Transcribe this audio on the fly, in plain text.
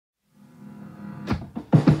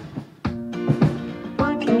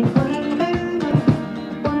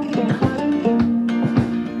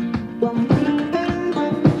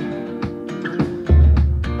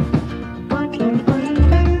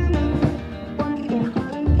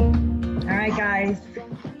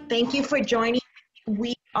Thank you for joining.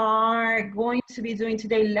 We are going to be doing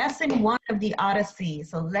today lesson 1 of the Odyssey.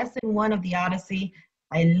 So lesson 1 of the Odyssey.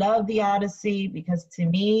 I love the Odyssey because to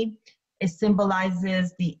me, it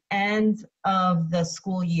symbolizes the end of the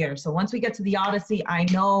school year. So once we get to the Odyssey, I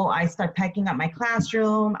know I start packing up my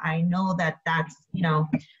classroom. I know that that's,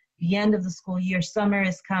 the end of the school year. Summer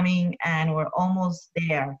is coming and we're almost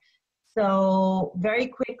there. So very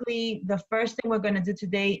quickly, the first thing we're going to do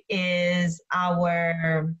today is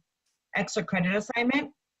our extra credit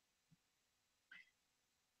assignment.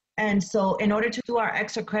 And so in order to do our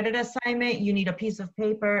extra credit assignment, you need a piece of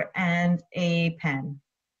paper and a pen.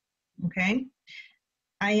 Okay?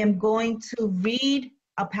 I am going to read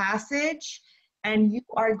a passage and you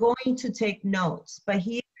are going to take notes. But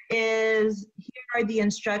here are the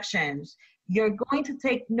instructions. You're going to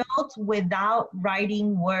take notes without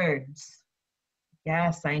writing words.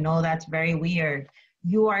 Yes, I know that's very weird.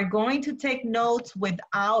 You are going to take notes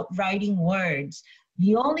without writing words.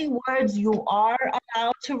 The only words you are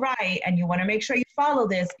allowed to write, and you want to make sure you follow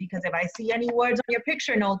this because if I see any words on your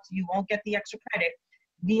picture notes, you won't get the extra credit.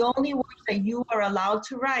 The only words that you are allowed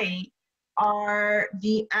to write are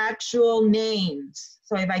the actual names.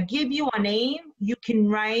 So if I give you a name, you can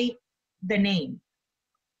write the name.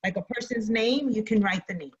 Like a person's name, you can write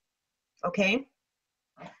the name, okay?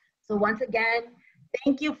 So once again,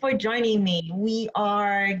 thank you for joining me. We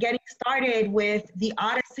are getting started with the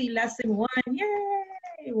Odyssey lesson 1.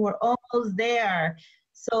 Yay, we're almost there.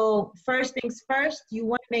 So first things first, you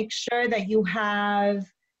want to make sure that you have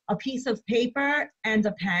a piece of paper and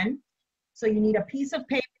a pen. So you need a piece of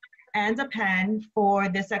paper and a pen for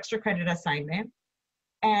this extra credit assignment.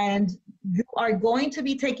 And you are going to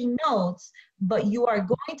be taking notes, but you are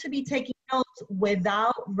going to be taking notes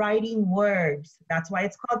without writing words. That's why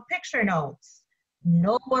it's called picture notes.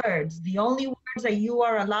 No words. The only words that you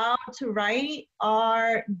are allowed to write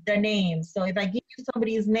are the names. So if I give you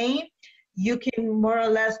somebody's name, you can more or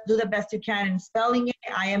less do the best you can in spelling it.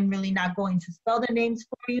 I am really not going to spell the names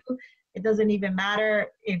for you. It doesn't even matter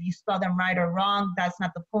if you spell them right or wrong. That's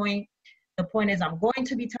not the point. The point is I'm going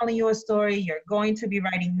to be telling you a story. You're going to be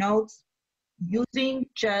writing notes using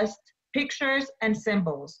just pictures and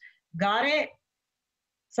symbols. Got it?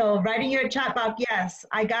 So writing your chat box, yes,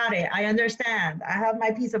 I got it. I understand. I have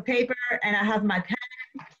my piece of paper and I have my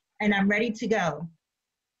pen and I'm ready to go.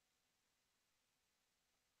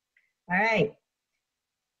 All right.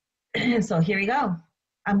 So here we go.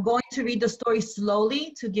 I'm going to read the story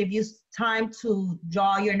slowly to give you time to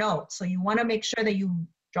draw your notes. So you want to make sure that you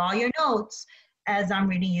draw your notes as I'm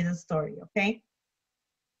reading you the story, okay?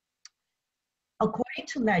 According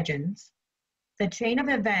to legends, the chain of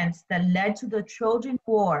events that led to the Trojan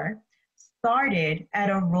War started at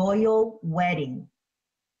a royal wedding.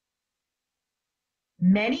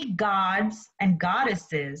 Many gods and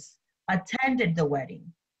goddesses attended the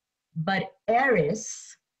wedding, but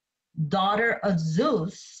Eris, daughter of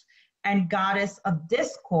Zeus and goddess of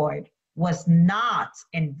discord, was not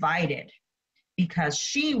invited because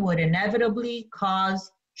she would inevitably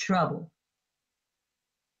cause trouble.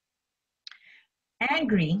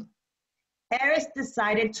 Angry, Eris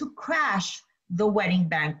decided to crash the wedding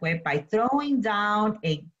banquet by throwing down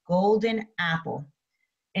a golden apple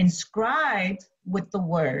inscribed with the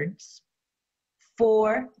words,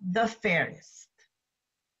 "For the fairest."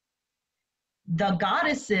 The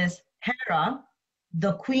goddesses Hera,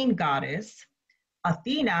 the queen goddess,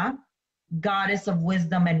 Athena, goddess of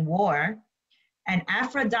wisdom and war, and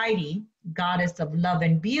Aphrodite, goddess of love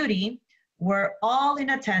and beauty, were all in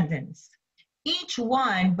attendance, each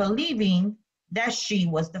one believing that she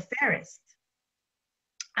was the fairest.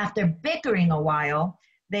 After bickering a while,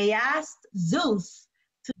 they asked Zeus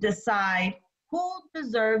to decide who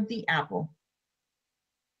deserved the apple.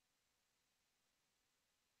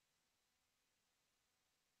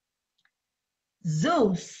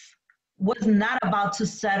 Zeus was not about to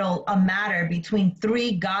settle a matter between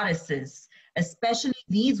 3 goddesses, especially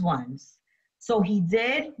these ones. So he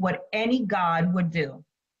did what any god would do.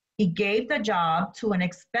 He gave the job to an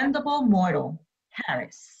expendable mortal,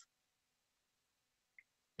 Paris.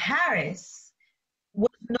 Paris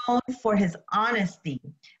was known for his honesty,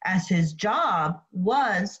 as his job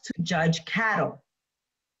was to judge cattle.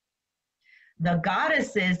 The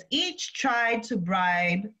goddesses each tried to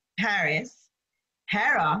bribe Paris.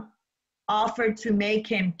 Hera offered to make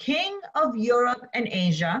him king of Europe and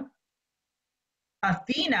Asia.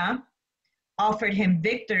 Athena offered him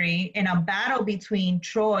victory in a battle between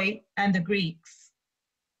Troy and the Greeks.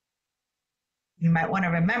 You might want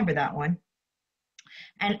to remember that one.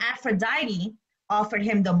 And Aphrodite offered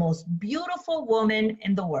him the most beautiful woman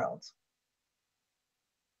in the world.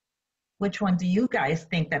 Which one do you guys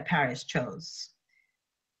think that Paris chose?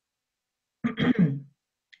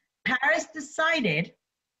 Paris decided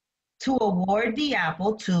to award the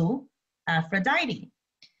apple to Aphrodite,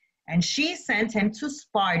 and she sent him to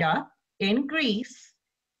Sparta in Greece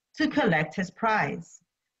to collect his prize.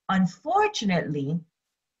 Unfortunately,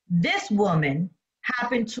 this woman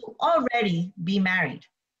happened to already be married.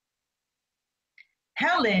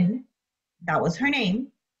 Helen, that was her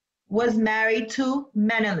name, was married to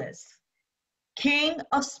Menelaus, king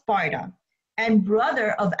of Sparta and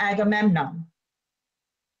brother of Agamemnon.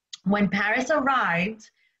 When Paris arrived,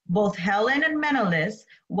 both Helen and Menelaus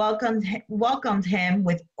welcomed him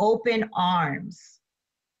with open arms.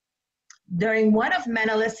 During one of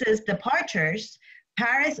Menelaus's departures,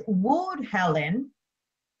 Paris wooed Helen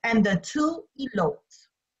and the two eloped.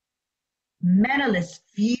 Menelaus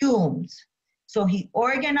fumed, so he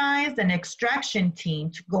organized an extraction team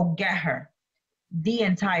to go get her, the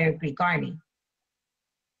entire Greek army.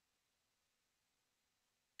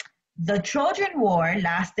 The Trojan War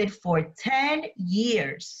lasted for 10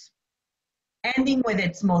 years, ending with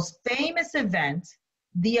its most famous event,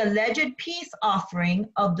 the alleged peace offering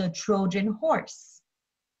of the Trojan horse.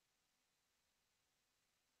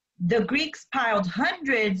 The Greeks piled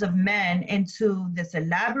hundreds of men into this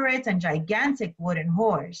elaborate and gigantic wooden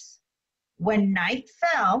horse. When night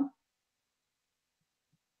fell,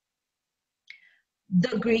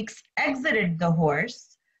 the Greeks exited the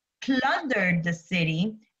horse, plundered the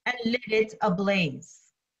city, and lit it ablaze.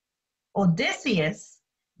 Odysseus,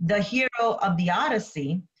 the hero of the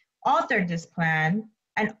Odyssey, authored this plan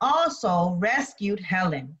and also rescued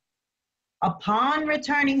Helen. Upon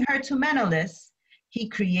returning her to Menelaus, he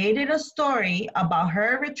created a story about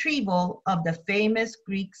her retrieval of the famous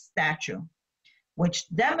Greek statue, which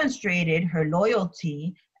demonstrated her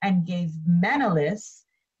loyalty and gave Menelaus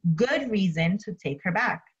good reason to take her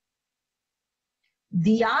back.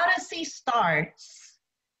 The Odyssey starts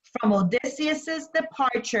from Odysseus's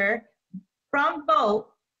departure by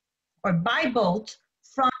boat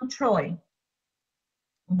from Troy,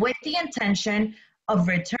 with the intention of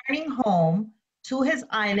returning home to his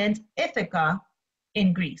island Ithaca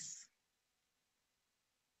in Greece.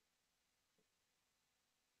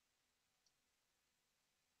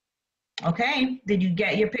 Okay, did you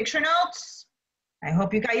get your picture notes? I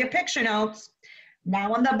hope you got your picture notes.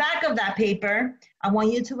 Now on the back of that paper, I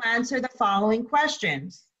want you to answer the following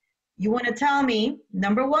questions. You want to tell me,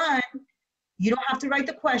 number one, you don't have to write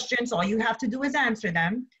the questions, all you have to do is answer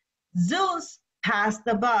them. Zeus passed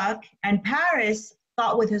the buck and Paris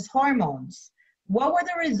thought with his hormones. What were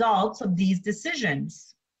the results of these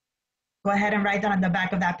decisions? Go ahead and write that on the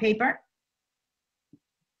back of that paper.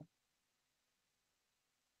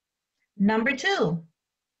 Number two,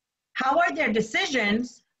 how are their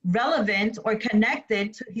decisions relevant or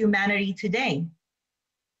connected to humanity today?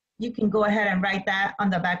 You can go ahead and write that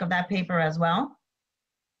on the back of that paper as well.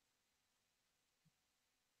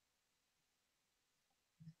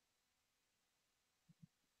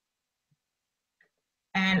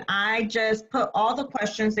 And I just put all the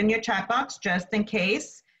questions in your chat box just in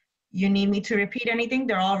case you need me to repeat anything.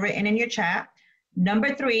 They're all written in your chat.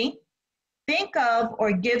 Number three, think of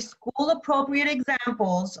or give school appropriate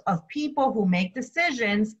examples of people who make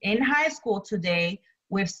decisions in high school today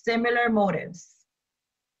with similar motives.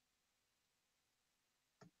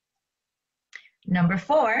 Number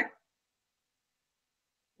four,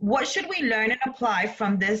 what should we learn and apply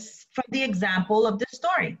from the example of this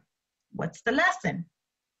story? What's the lesson?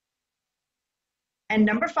 And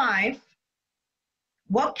number five,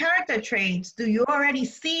 what character traits do you already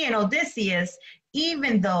see in Odysseus,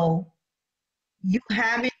 even though you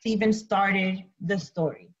haven't even started the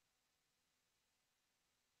story?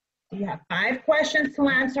 You have 5 questions to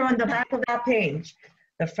answer on the back of that page.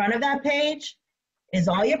 The front of that page is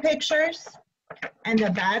all your pictures, and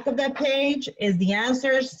the back of that page is the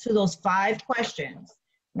answers to those 5 questions.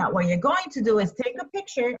 Now, what you're going to do is take a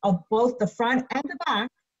picture of both the front and the back,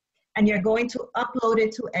 and you're going to upload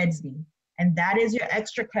it to Edsby. And that is your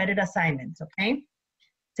extra credit assignment, okay?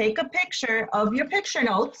 Take a picture of your picture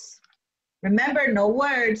notes. Remember, no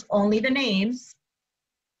words, only the names,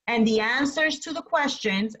 and the answers to the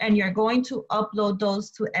questions, and you're going to upload those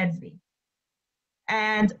to Edsby.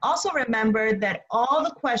 And also remember that all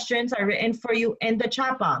the questions are written for you in the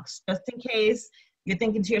chat box, just in case you're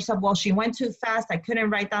thinking to yourself, well, she went too fast, I couldn't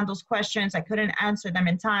write down those questions, I couldn't answer them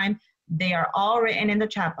in time. They are all written in the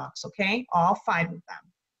chat box, okay? All 5 of them.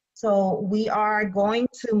 So we are going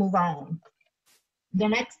to move on. The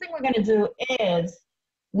next thing we're gonna do is,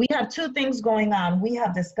 we have 2 things going on. We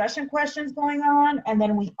have discussion questions going on, and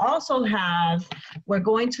then we also have, we're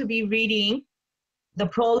going to be reading the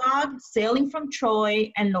prologue, Sailing from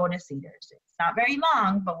Troy, and Lotus Eaters. It's not very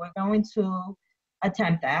long, but we're going to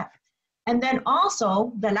attempt that. And then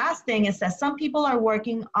also, the last thing is that some people are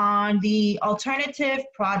working on the alternative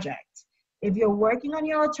project. If you're working on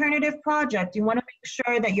your alternative project, you want to make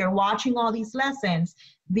sure that you're watching all these lessons,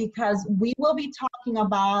 because we will be talking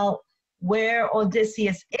about where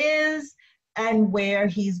Odysseus is and where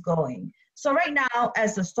he's going. So right now,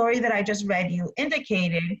 as the story that I just read you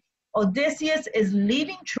indicated, Odysseus is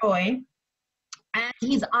leaving Troy and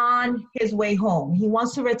he's on his way home. He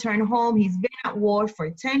wants to return home. He's been at war for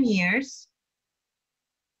 10 years.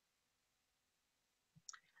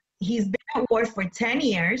 He's been at war for 10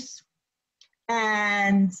 years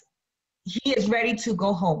and he is ready to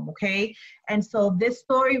go home, okay? And so this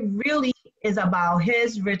story really is about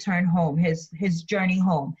his return home, his journey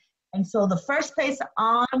home. And so the first place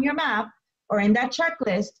on your map or in that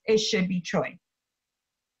checklist, it should be Troy.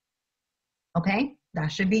 Okay,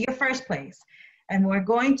 that should be your first place. And we're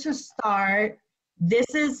going to start,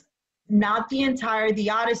 this is not the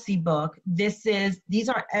Odyssey book. These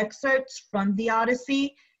are excerpts from the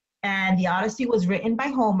Odyssey, and the Odyssey was written by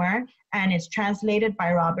Homer and it's translated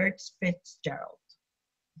by Robert Fitzgerald.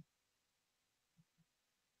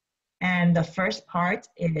 And the first part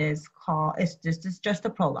is called, this is just a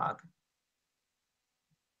prologue.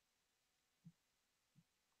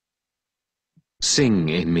 Sing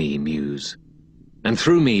in me, Muse, and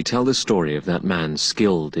through me tell the story of that man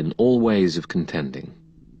skilled in all ways of contending,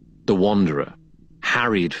 the wanderer,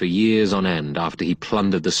 harried for years on end after he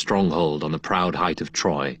plundered the stronghold on the proud height of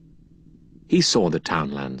Troy. He saw the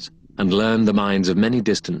townlands and learned the minds of many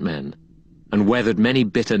distant men, and weathered many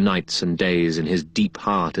bitter nights and days in his deep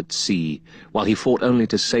heart at sea, while he fought only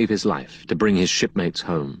to save his life, to bring his shipmates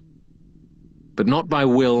home. But not by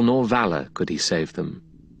will nor valor could he save them,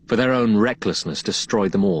 for their own recklessness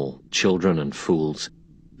destroyed them all, children and fools.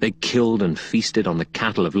 They killed and feasted on the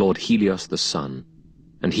cattle of Lord Helios the sun,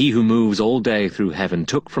 and he who moves all day through heaven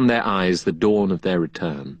took from their eyes the dawn of their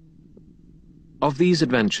return. Of these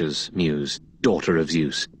adventures, Muse, daughter of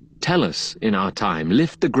Zeus, tell us in our time,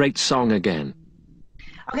 lift the great song again.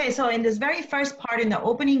 Okay, so in this very first part, in the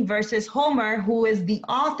opening verses, Homer, who is the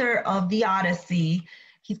author of the Odyssey,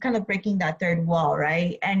 he's kind of breaking that third wall,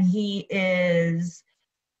 right? And he is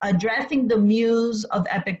addressing the muse of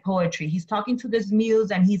epic poetry. He's talking to this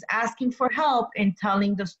muse and he's asking for help in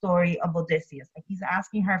telling the story of Odysseus. Like he's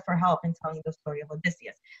asking her for help in telling the story of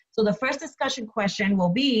Odysseus. So the first discussion question will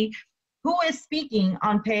be, who is speaking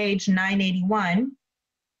on page 981?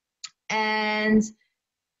 And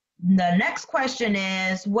the next question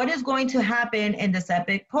is, what is going to happen in this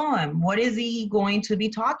epic poem? What is he going to be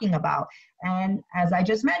talking about? And as I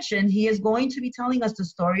just mentioned, he is going to be telling us the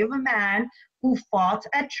story of a man who fought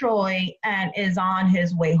at Troy and is on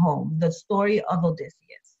his way home, the story of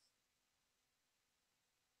Odysseus.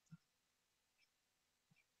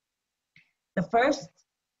 The first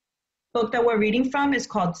book that we're reading from is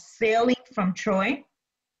called Sailing from Troy.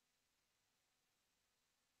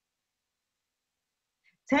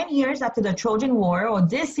 10 years after the Trojan War,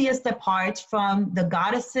 Odysseus departs from the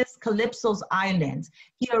goddesses Calypso's island.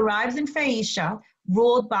 He arrives in Phaeacia,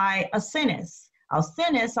 ruled by Alcinous.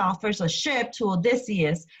 Alcinous offers a ship to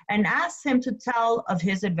Odysseus and asks him to tell of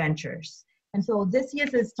his adventures. And so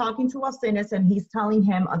Odysseus is talking to Alcinous and he's telling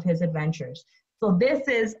him of his adventures. So this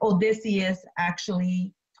is Odysseus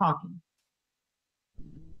actually talking.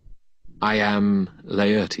 I am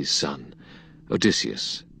Laertes' son,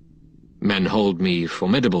 Odysseus. Men hold me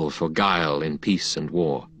formidable for guile in peace and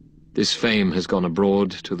war. This fame has gone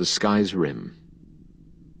abroad to the sky's rim.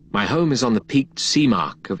 My home is on the peaked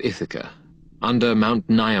sea-mark of Ithaca, under Mount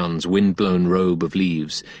Nion's wind-blown robe of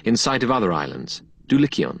leaves, in sight of other islands,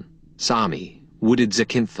 Dulichion, Sami, wooded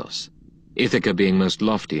Zakynthos, Ithaca being most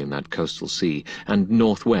lofty in that coastal sea, and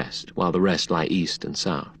northwest, while the rest lie east and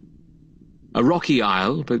south. A rocky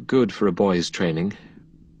isle, but good for a boy's training.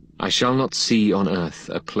 I shall not see on earth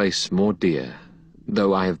a place more dear,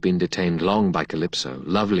 though I have been detained long by Calypso,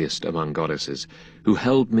 loveliest among goddesses, who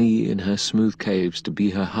held me in her smooth caves to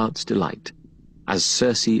be her heart's delight, as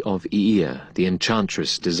Circe of Aea, the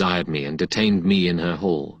enchantress, desired me and detained me in her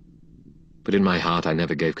hall. But in my heart I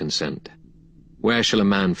never gave consent. Where shall a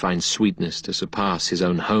man find sweetness to surpass his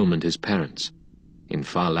own home and his parents? In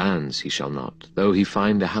far lands he shall not, though he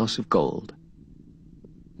find a house of gold.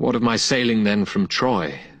 What of my sailing then from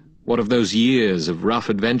Troy? What of those years of rough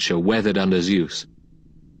adventure weathered under Zeus?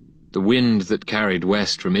 The wind that carried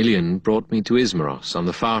west from Ilion brought me to Ismaros on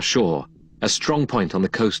the far shore, a strong point on the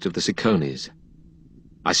coast of the Cicones.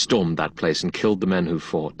 I stormed that place and killed the men who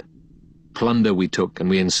fought. Plunder we took, and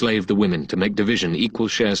we enslaved the women to make division equal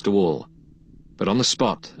shares to all. But on the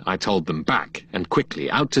spot, I told them back, and quickly,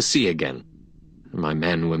 out to sea again. My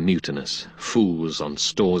men were mutinous, fools on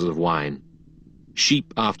stores of wine.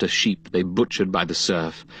 Sheep after sheep they butchered by the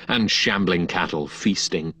surf, and shambling cattle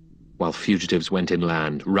feasting, while fugitives went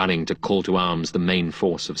inland, running to call to arms the main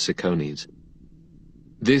force of Cicones.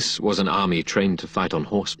 This was an army trained to fight on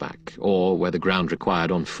horseback, or, where the ground required,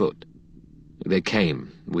 on foot. They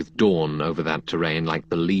came, with dawn over that terrain like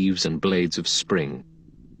the leaves and blades of spring.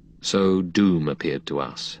 So doom appeared to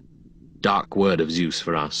us. Dark word of Zeus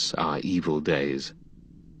for us, our evil days.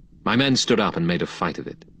 My men stood up and made a fight of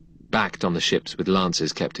it, backed on the ships with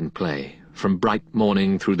lances kept in play, from bright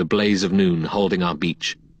morning through the blaze of noon holding our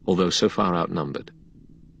beach, although so far outnumbered.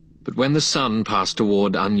 But when the sun passed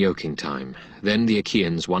toward unyoking time, then the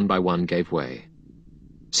Achaeans one by one gave way.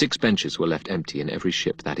 6 benches were left empty in every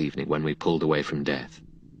ship that evening when we pulled away from death.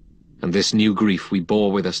 And this new grief we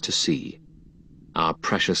bore with us to sea. Our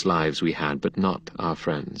precious lives we had, but not our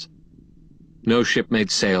friends. No ship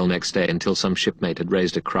made sail next day until some shipmate had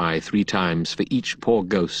raised a cry 3 times for each poor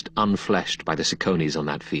ghost unfleshed by the Cicones on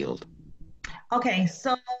that field. Okay,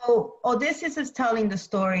 so Odysseus is telling the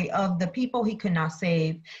story of the people he could not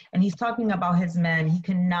save, and he's talking about his men. He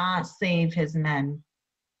cannot save his men.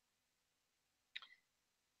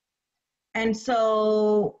 And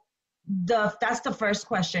so that's the first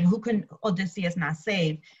question. Who can Odysseus not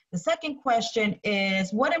save? The second question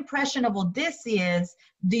is, what impression of Odysseus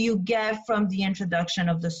do you get from the introduction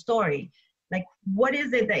of the story? Like, what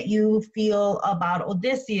is it that you feel about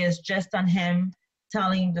Odysseus just on him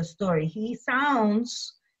telling the story? He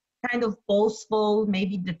sounds kind of boastful,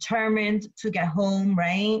 maybe determined to get home,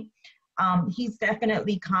 right? He's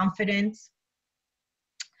definitely confident.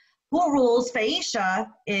 Who rules Phaeacia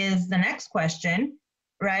is the next question,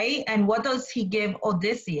 right? And what does he give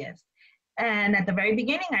Odysseus? And at the very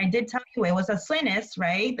beginning, I did tell you it was Aslynnis,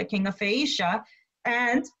 right? The king of Phaeacia.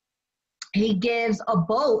 And he gives a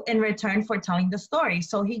boat in return for telling the story.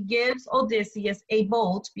 So he gives Odysseus a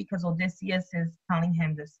boat because Odysseus is telling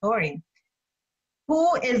him the story.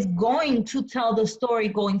 Who is going to tell the story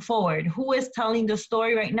going forward? Who is telling the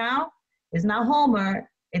story right now? It's not Homer,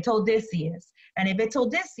 it's Odysseus. And if it's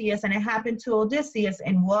Odysseus and it happened to Odysseus,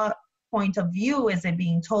 in what point of view is it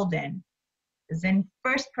being told in? It's in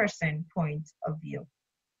first person point of view.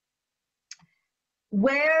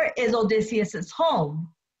 Where is Odysseus's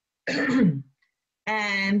home?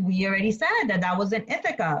 And we already said that that was in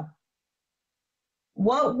Ithaca.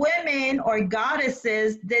 What women or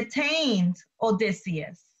goddesses detained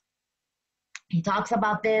Odysseus? He talks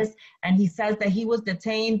about this and he says that he was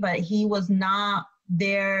detained, but he was not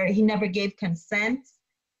there. He never gave consent,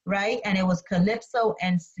 right? And it was Calypso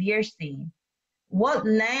and Circe. What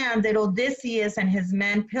land did Odysseus and his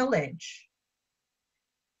men pillage?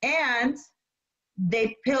 And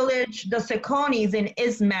they pillaged the Cicones in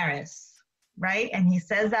Ismaris, right? And he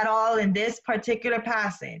says that all in this particular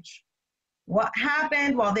passage. What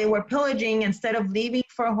happened while they were pillaging instead of leaving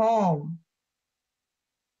for home?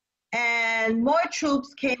 And more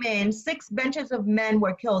troops came in. 6 benches of men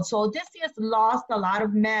were killed. So Odysseus lost a lot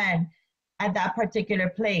of men at that particular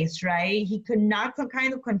place, right? He could not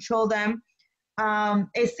kind of control them.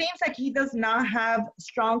 It seems like he does not have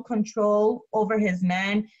strong control over his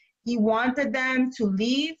men. He wanted them to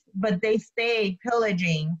leave, but they stayed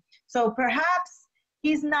pillaging. So perhaps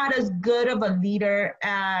he's not as good of a leader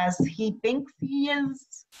as he thinks he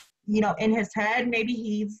is, you know, in his head. Maybe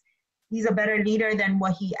he's a better leader than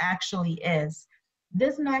what he actually is.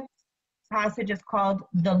 This next passage is called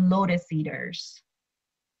the Lotus Eaters.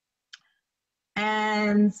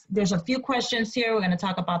 And there's a few questions here. We're going to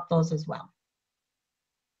talk about those as well.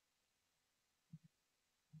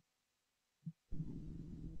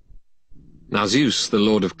 Now Zeus, the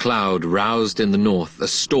lord of cloud, roused in the north a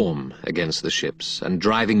storm against the ships, and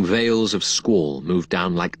driving veils of squall moved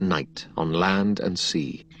down like night on land and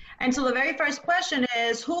sea. And so the very first question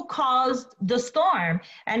is, who caused the storm?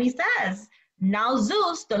 And he says, now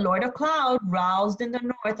Zeus, the lord of cloud, roused in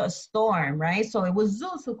the north a storm, right? So it was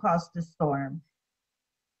Zeus who caused the storm.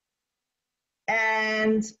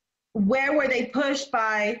 And where were they pushed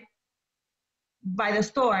by the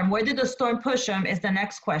storm? Where did the storm push them is the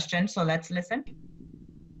next question. So let's listen.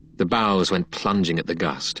 The bows went plunging at the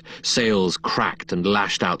gust. Sails cracked and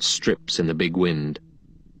lashed out strips in the big wind.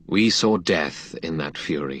 We saw death in that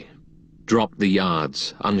fury. Dropped the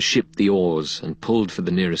yards, unshipped the oars, and pulled for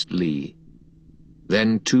the nearest lee.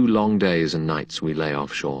 Then 2 long days and nights we lay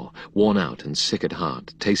offshore, worn out and sick at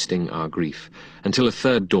heart, tasting our grief, until a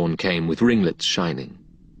 3rd dawn came with ringlets shining.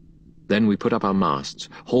 Then we put up our masts,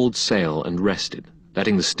 hauled sail, and rested,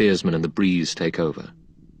 letting the steersman and the breeze take over.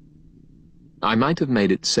 I might have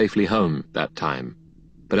made it safely home that time,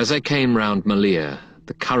 but as I came round Malea,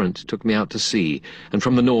 the current took me out to sea, and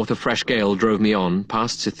from the north a fresh gale drove me on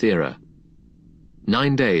past Cythera.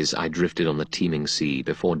 9 days I drifted on the teeming sea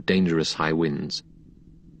before dangerous high winds.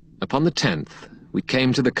 Upon the 10th, we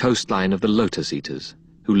came to the coastline of the Lotus Eaters,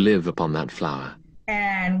 who live upon that flower.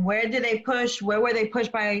 And where did they push? Where were they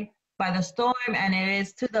pushed by the storm? And it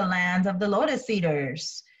is to the land of the Lotus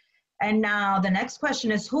Eaters. And now the next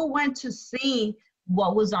question is, who went to see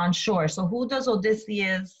what was on shore? So who does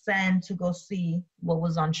Odysseus send to go see what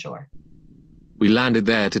was on shore? We landed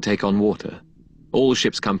there to take on water. All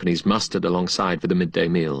ship's companies mustered alongside for the midday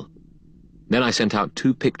meal. Then I sent out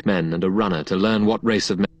 2 picked men and a runner to learn what race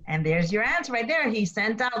of men. And there's your answer right there. He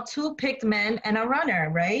sent out 2 picked men and a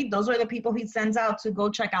runner, right? Those are the people he sends out to go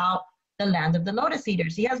check out the land of the Lotus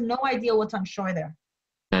Eaters. He has no idea what's on shore there.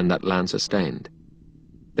 And that land sustained.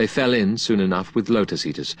 They fell in soon enough with Lotus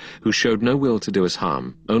Eaters, who showed no will to do us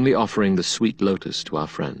harm, only offering the sweet lotus to our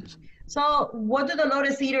friends. So what do the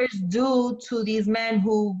Lotus Eaters do to these men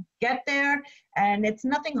who get there? And it's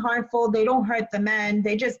nothing harmful. They don't hurt the men.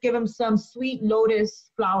 They just give them some sweet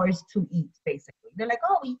lotus flowers to eat, basically. They're like,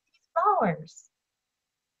 oh, eat these flowers.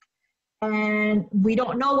 And we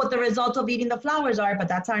don't know what the result of eating the flowers are, but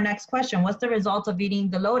that's our next question. What's the result of eating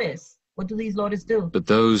the lotus? What do these lotus do? But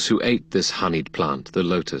those who ate this honeyed plant, the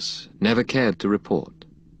lotus, never cared to report,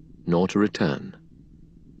 nor to return.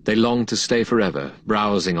 They longed to stay forever,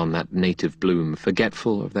 browsing on that native bloom,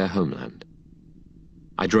 forgetful of their homeland.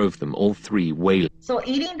 I drove them, all 3, wailing. So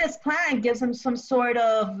eating this plant gives them some sort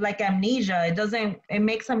of like amnesia. It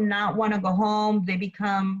makes them not want to go home. They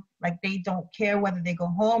become like they don't care whether they go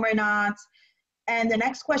home or not. And the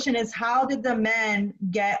next question is, how did the men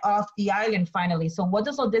get off the island finally? So what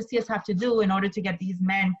does Odysseus have to do in order to get these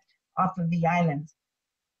men off of the island?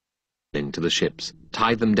 Into the ships,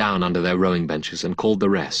 tied them down under their rowing benches, and called the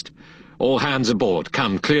rest. All hands aboard,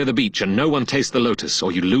 come, clear the beach, and no one taste the lotus,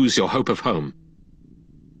 or you lose your hope of home.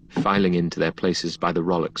 Filing into their places by the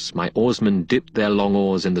rowlocks, my oarsmen dipped their long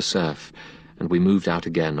oars in the surf, and we moved out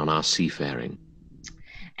again on our seafaring.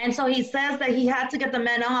 And so he says that he had to get the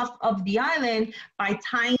men off of the island by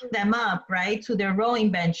tying them up, right, to their rowing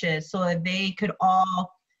benches so that they could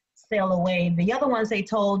all sail away. The other ones they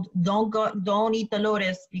told, don't eat the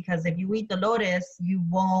lotus, because if you eat the lotus, you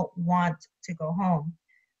won't want to go home.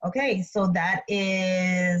 Okay, so that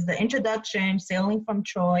is the introduction, sailing from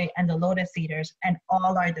Troy, and the Lotus Eaters, and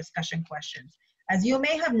all our discussion questions. As you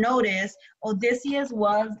may have noticed, Odysseus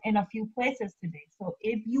was in a few places today. So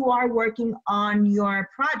if you are working on your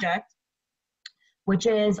project, which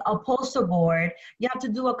is a poster board, you have to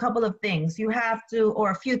do a couple of things. You have to,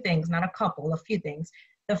 or a few things, not a couple, a few things.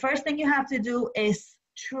 The first thing you have to do is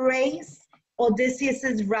trace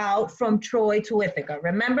Odysseus's route from Troy to Ithaca.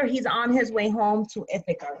 Remember, he's on his way home to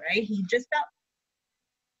Ithaca, right? He just got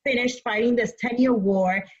finished fighting this 10-year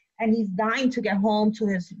war, and he's dying to get home to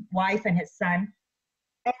his wife and his son.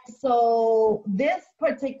 And so this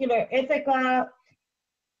particular Ithaca,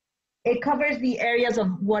 it covers the areas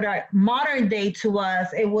of what are modern day to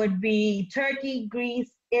us. It would be Turkey,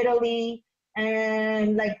 Greece, Italy,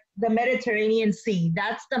 and like the Mediterranean Sea.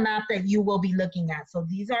 That's the map that you will be looking at. So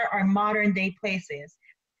these are our modern day places.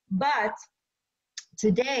 But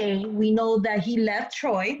today we know that he left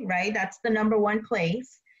Troy, right? That's the #1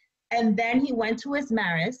 place. And then he went to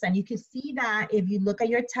Ismaris, and you can see that if you look at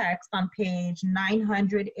your text on page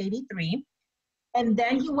 983. And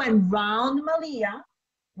then he went round Malea,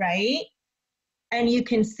 right? And you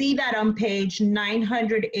can see that on page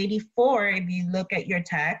 984 if you look at your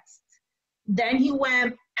text. Then he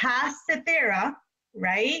went past Cythera,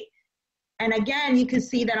 right? And again, you can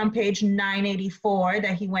see that on page 984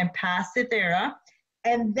 that he went past Cythera.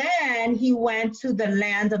 And then he went to the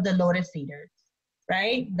land of the Lotus Eaters.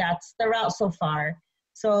 Right? That's the route so far.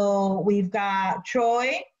 So we've got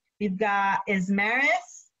Troy, we've got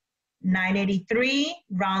Ismaris, 983,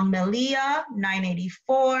 round Malea,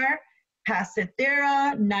 984, past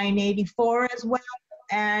Cythera, 984 as well,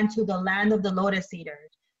 and to the land of the Lotus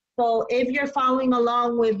Eaters. So if you're following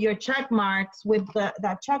along with your check marks, with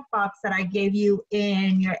that checkbox that I gave you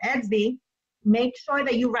in your EDSB, make sure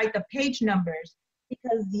that you write the page numbers,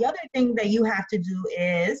 because the other thing that you have to do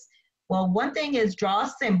is, well, one thing is draw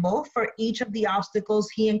a symbol for each of the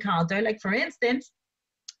obstacles he encountered. Like for instance,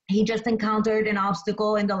 he just encountered an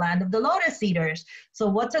obstacle in the land of the Lotus Eaters. So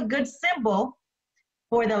what's a good symbol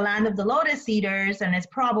for the land of the Lotus Eaters? And it's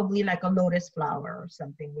probably like a lotus flower or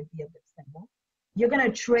something would be a good symbol. You're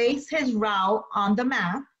gonna trace his route on the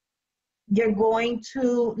map. You're going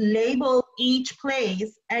to label each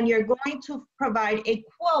place, and you're going to provide a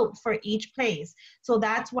quote for each place. So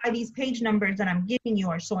that's why these page numbers that I'm giving you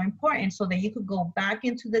are so important, so that you could go back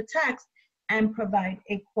into the text and provide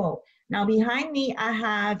a quote. Now behind me, I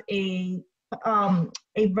have a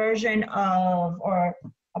version of, or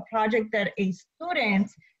a project that a student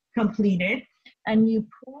completed, and you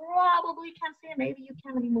probably can see it. Maybe you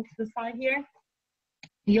can, let me move to the side here.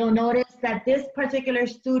 You'll notice that this particular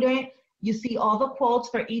student, you see all the quotes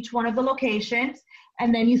for each one of the locations,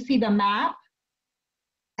 and then you see the map,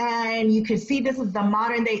 and you can see this is the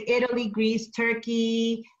modern day Italy, Greece,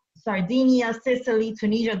 Turkey, Sardinia, Sicily,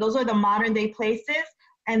 Tunisia. Those are the modern day places.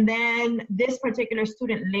 And then this particular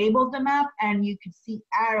student labeled the map, and you could see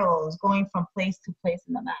arrows going from place to place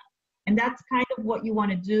in the map. And that's kind of what you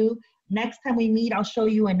want to do. Next time we meet, I'll show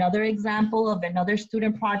you another example of another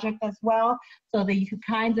student project as well, so that you can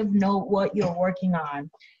kind of know what you're working on.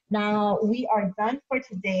 Now, we are done for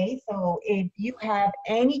today. So if you have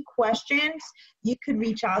any questions, you could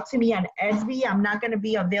reach out to me on EDSB. I'm not going to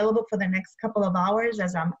be available for the next couple of hours,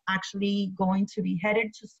 as I'm actually going to be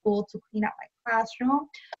headed to school to clean up my classroom.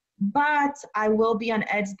 But I will be on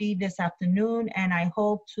EDSB this afternoon, and I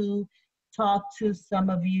hope to talk to some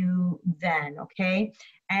of you then, okay?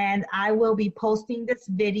 And I will be posting this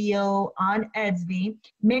video on EDSB.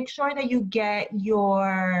 Make sure that you get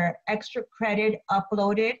your extra credit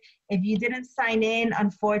uploaded. If you didn't sign in,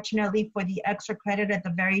 unfortunately, for the extra credit at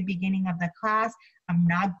the very beginning of the class, I'm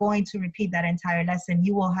not going to repeat that entire lesson.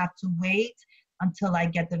 You will have to wait until I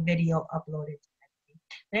get the video uploaded.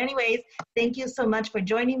 But anyways, thank you so much for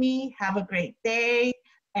joining me. Have a great day.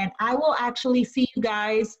 And I will actually see you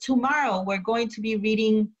guys tomorrow. We're going to be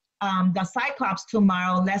reading the Cyclops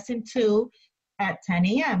tomorrow, lesson 2 at 10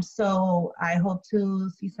 a.m. So I hope to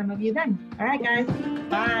see some of you then. All right, guys.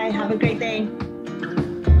 Bye. Have a great day.